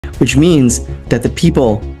which means that the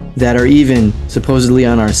people that are even supposedly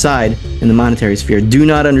on our side in the monetary sphere do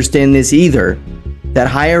not understand this either, that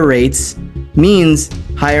higher rates means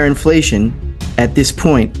higher inflation at this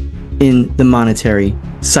point in the monetary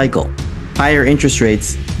cycle. Higher interest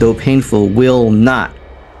rates, though painful, will not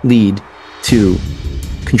lead to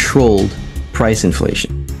controlled price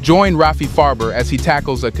inflation. Join Rafi Farber as he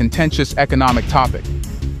tackles a contentious economic topic.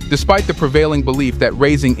 Despite the prevailing belief that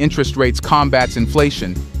raising interest rates combats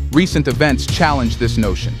inflation, recent events challenge this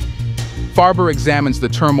notion. Farber examines the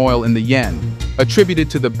turmoil in the yen, attributed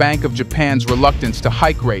to the Bank of Japan's reluctance to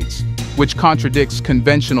hike rates, which contradicts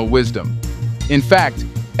conventional wisdom. In fact,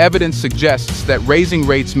 evidence suggests that raising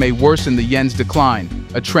rates may worsen the yen's decline,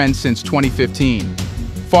 a trend since 2015.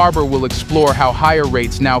 Farber will explore how higher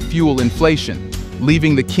rates now fuel inflation,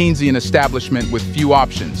 leaving the Keynesian establishment with few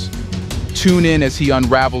options. Tune in as he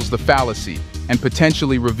unravels the fallacy and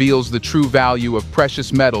potentially reveals the true value of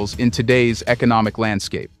precious metals in today's economic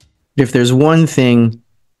landscape. If there's one thing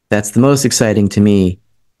that's the most exciting to me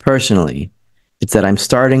personally, it's that I'm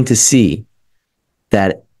starting to see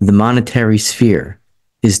that the monetary sphere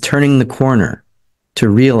is turning the corner to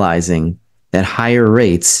realizing that higher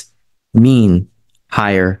rates mean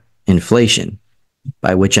higher inflation,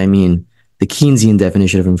 by which I mean the Keynesian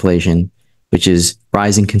definition of inflation, which is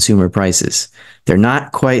rising consumer prices. They're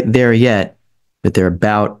not quite there yet, but they're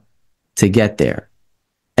about to get there.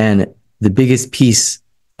 And the biggest piece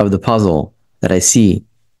of the puzzle that I see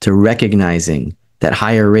to recognizing that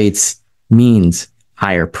higher rates means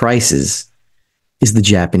higher prices is the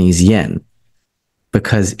Japanese yen,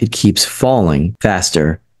 because it keeps falling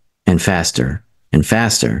faster and faster and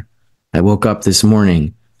faster. I woke up this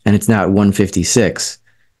morning and it's now at 156.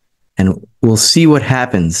 And we'll see what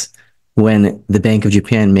happens when the Bank of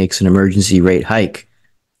Japan makes an emergency rate hike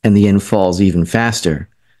and the yen falls even faster.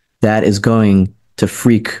 That is going to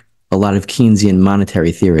freak a lot of Keynesian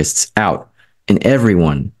monetary theorists out, and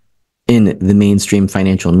everyone in the mainstream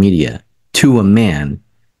financial media, to a man,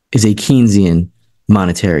 is a Keynesian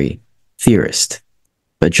monetary theorist.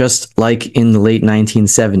 But just like in the late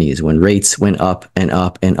 1970s, when rates went up and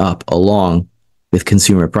up and up along with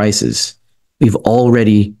consumer prices, we've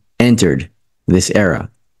already entered this era.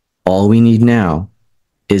 All we need now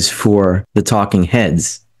is for the talking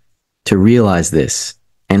heads to realize this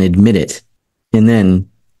and admit it. And then,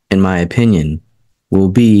 in my opinion, we'll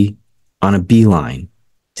be on a beeline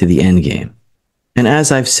to the end game. And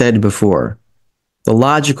as I've said before, the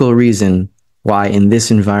logical reason why in this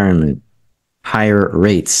environment higher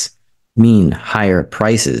rates mean higher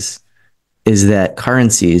prices is that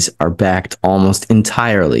currencies are backed almost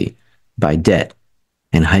entirely by debt,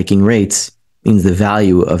 and hiking rates means the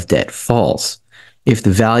value of debt falls. If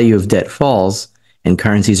the value of debt falls and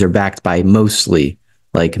currencies are backed by mostly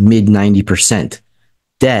like mid 90%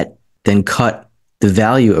 debt, then cut the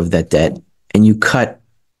value of that debt and you cut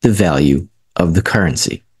the value of the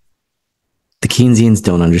currency. The Keynesians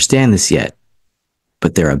don't understand this yet,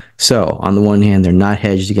 but so on the one hand, they're not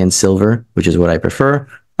hedged against silver, which is what I prefer.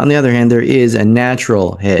 On the other hand, there is a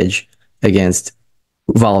natural hedge against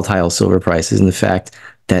volatile silver prices in the fact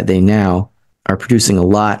that they now are producing a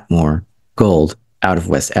lot more gold out of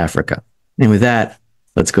West Africa. And with that,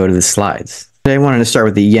 let's go to the slides. Today I wanted to start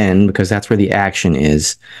with the yen because that's where the action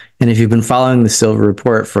is. And if you've been following the silver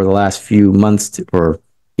report for the last few months or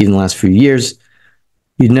even the last few years,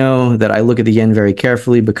 you know that I look at the yen very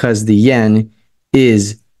carefully because the yen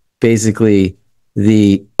is basically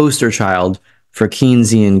the poster child for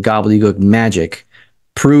Keynesian gobbledygook magic,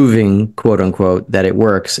 proving, quote unquote, that it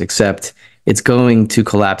works, except it's going to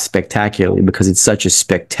collapse spectacularly because it's such a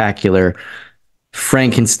spectacular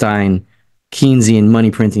Frankenstein Keynesian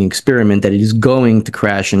money printing experiment that it is going to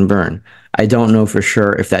crash and burn. I don't know for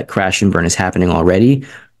sure if that crash and burn is happening already,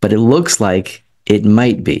 but it looks like it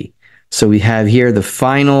might be. So we have here the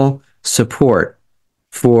final support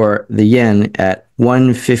for the yen at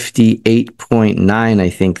 158.9, I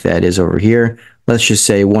think that is over here. Let's just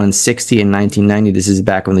say 160 in 1990. This is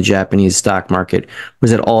back when the Japanese stock market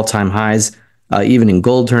was at all-time highs. Even in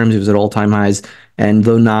gold terms, it was at all-time highs. And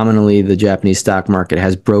though nominally the Japanese stock market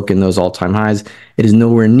has broken those all-time highs, it is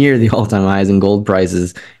nowhere near the all-time highs in gold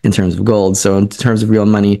prices in terms of gold. So in terms of real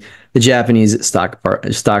money, the Japanese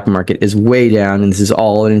stock market is way down, and this is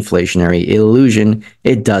all an inflationary illusion.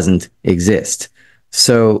 It doesn't exist.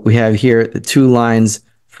 So we have here the two lines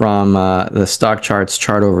from the stock charts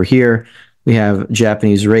chart over here. We have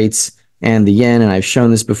Japanese rates and the yen, and I've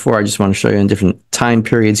shown this before. I just want to show you in different time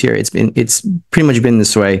periods here. It's pretty much been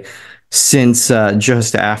this way since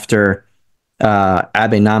just after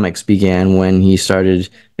Abenomics began, when he started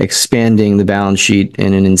expanding the balance sheet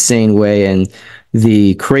in an insane way, and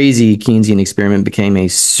the crazy Keynesian experiment became a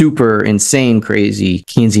super insane crazy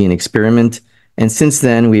Keynesian experiment. And since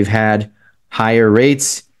then, we've had higher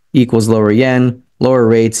rates equals lower yen, lower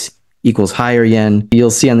rates equals higher yen.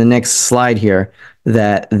 You'll see on the next slide here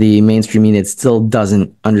that the mainstream media still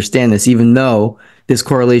doesn't understand this, even though this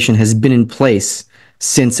correlation has been in place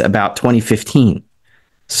since about 2015.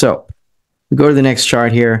 So we go to the next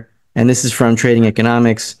chart here, and this is from Trading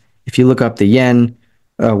Economics. If you look up the yen,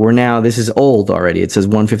 we're now, this is old already. It says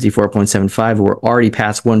 154.75. We're already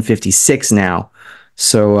past 156 now.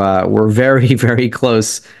 So we're very, very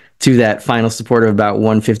close to that final support of about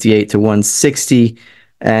 158 to 160.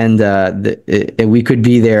 And we could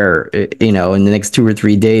be there, in the next 2 or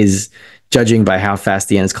 3 days, judging by how fast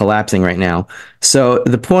the yen is collapsing right now. So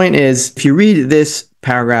the point is, if you read this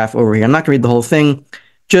paragraph over here, I'm not going to read the whole thing.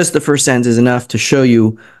 Just the first sentence is enough to show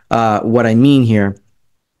you what I mean here.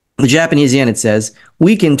 The Japanese yen, it says,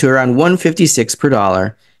 weakened to around 156 per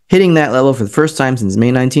dollar, hitting that level for the first time since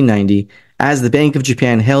May 1990, as the Bank of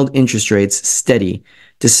Japan held interest rates steady,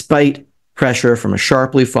 despite pressure from a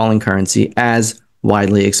sharply falling currency, as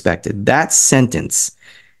widely expected. That sentence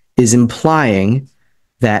is implying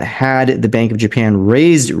that had the Bank of Japan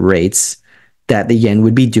raised rates, that the yen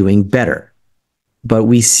would be doing better. But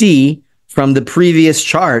we see from the previous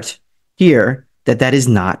chart here that that is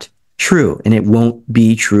not true, and it won't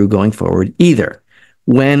be true going forward either.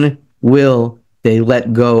 When will they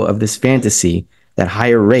let go of this fantasy that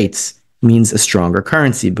higher rates means a stronger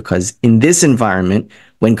currency? Because in this environment,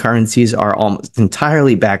 when currencies are almost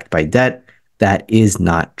entirely backed by debt, that is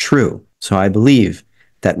not true. So I believe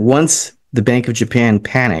that once the Bank of Japan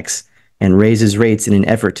panics and raises rates in an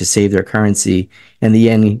effort to save their currency, and the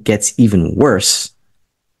yen gets even worse,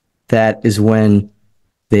 that is when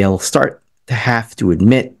they'll start to have to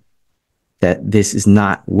admit that this is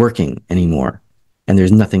not working anymore, and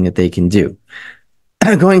there's nothing that they can do.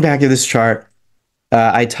 Going back to this chart,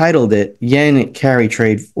 I titled it, Yen Carry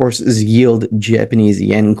Trade Forces Yield Japanese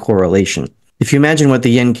Yen Correlation. If you imagine what the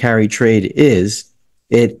yen carry trade is,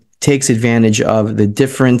 it takes advantage of the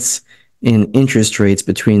difference in interest rates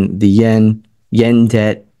between the yen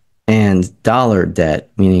debt, and dollar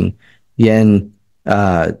debt, meaning yen,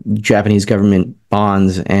 Japanese government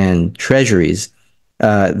bonds, and treasuries.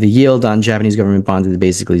 The yield on Japanese government bonds is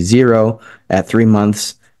basically 0 at 3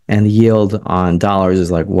 months, and the yield on dollars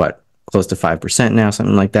is like, what, close to 5% now,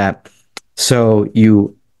 something like that. So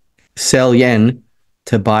you sell yen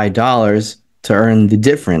to buy dollars to earn the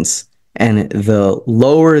difference, and the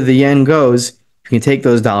lower the yen goes, you can take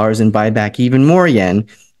those dollars and buy back even more yen.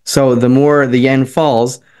 So the more the yen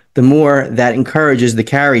falls, the more that encourages the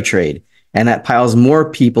carry trade, and that piles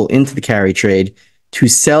more people into the carry trade to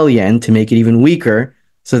sell yen to make it even weaker,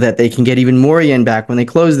 so that they can get even more yen back when they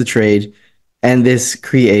close the trade. And this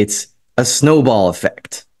creates a snowball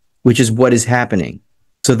effect, which is what is happening.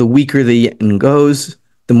 So the weaker the yen goes,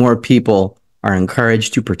 the more people are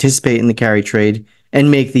encouraged to participate in the carry trade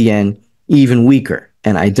and make the yen even weaker.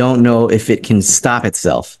 And I don't know if it can stop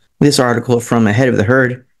itself. This article from Ahead of the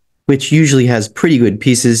Herd, which usually has pretty good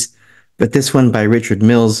pieces, but this one by Richard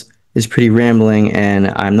Mills is pretty rambling, and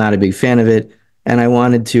I'm not a big fan of it, and I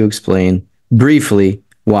wanted to explain briefly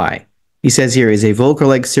why. He says here is a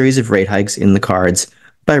Volcker-like series of rate hikes in the cards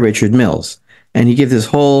by Richard Mills, and he gives this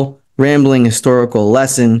whole rambling historical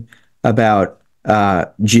lesson about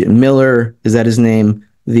Miller, is that his name,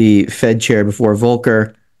 the Fed chair before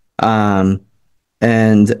Volcker,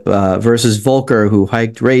 and versus Volcker, who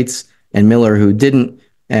hiked rates, and Miller, who didn't.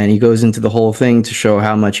 And he goes into the whole thing to show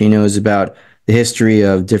how much he knows about the history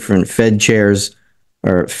of different Fed chairs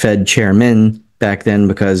or Fed chairmen back then,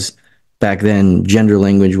 because back then gender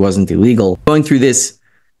language wasn't illegal. Going through this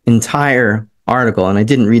entire article, and I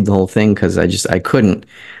didn't read the whole thing because I couldn't.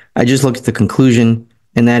 I just looked at the conclusion,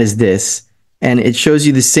 and that is this. And it shows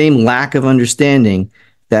you the same lack of understanding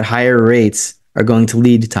that higher rates are going to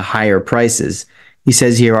lead to higher prices. He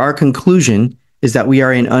says here, our conclusion is that we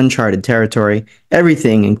are in uncharted territory.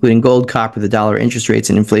 Everything, including gold, copper, the dollar, interest rates,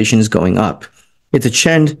 and inflation is going up. It's a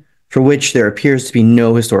trend for which there appears to be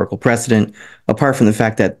no historical precedent, apart from the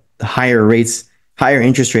fact that the higher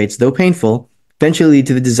interest rates, though painful, eventually lead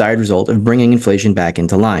to the desired result of bringing inflation back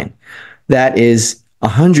into line. That is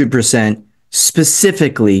 100%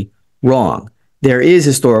 specifically wrong. There is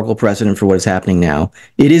historical precedent for what is happening now.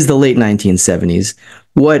 It is the late 1970s.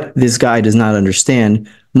 What this guy does not understand,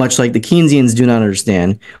 much like the Keynesians do not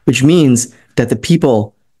understand, which means that the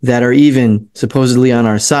people that are even supposedly on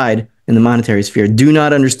our side in the monetary sphere do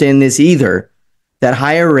not understand this either, that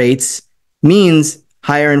higher rates means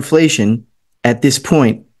higher inflation, at this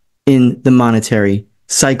point in the monetary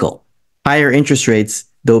cycle. Higher interest rates,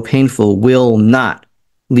 though painful, will not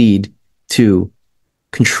lead to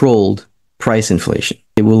controlled price inflation.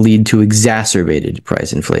 It will lead to exacerbated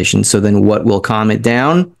price inflation. So then what will calm it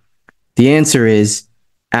down? The answer is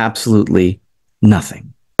absolutely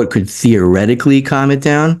nothing. What could theoretically calm it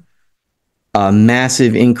down? A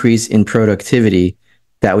massive increase in productivity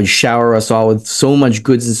that would shower us all with so much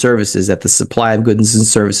goods and services that the supply of goods and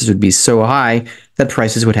services would be so high that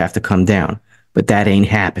prices would have to come down. But that ain't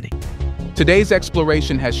happening. Today's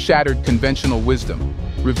exploration has shattered conventional wisdom,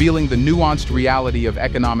 revealing the nuanced reality of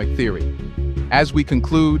economic theory. As we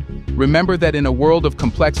conclude, remember that in a world of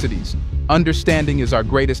complexities, understanding is our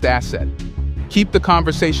greatest asset. Keep the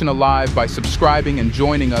conversation alive by subscribing and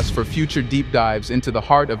joining us for future deep dives into the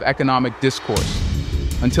heart of economic discourse.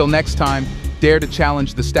 Until next time, dare to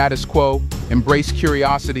challenge the status quo, embrace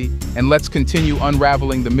curiosity, and let's continue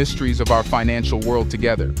unraveling the mysteries of our financial world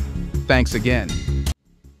together. Thanks again.